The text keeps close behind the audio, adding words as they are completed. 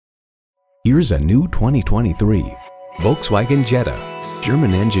Here's a new 2023 Volkswagen Jetta.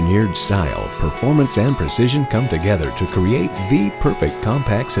 German-engineered style, performance, and precision come together to create the perfect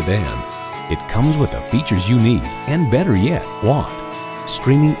compact sedan. It comes with the features you need and, better yet, want.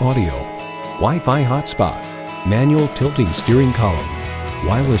 Streaming audio, Wi-Fi hotspot, manual tilting steering column,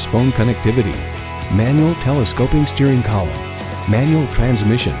 wireless phone connectivity, manual telescoping steering column, manual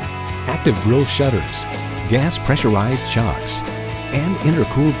transmission, active grille shutters, gas pressurized shocks, and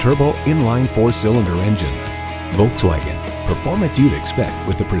intercooled turbo inline 4-cylinder engine. Volkswagen, performance you'd expect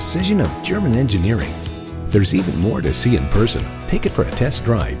with the precision of German engineering. There's even more to see in person. Take it for a test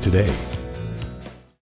drive today.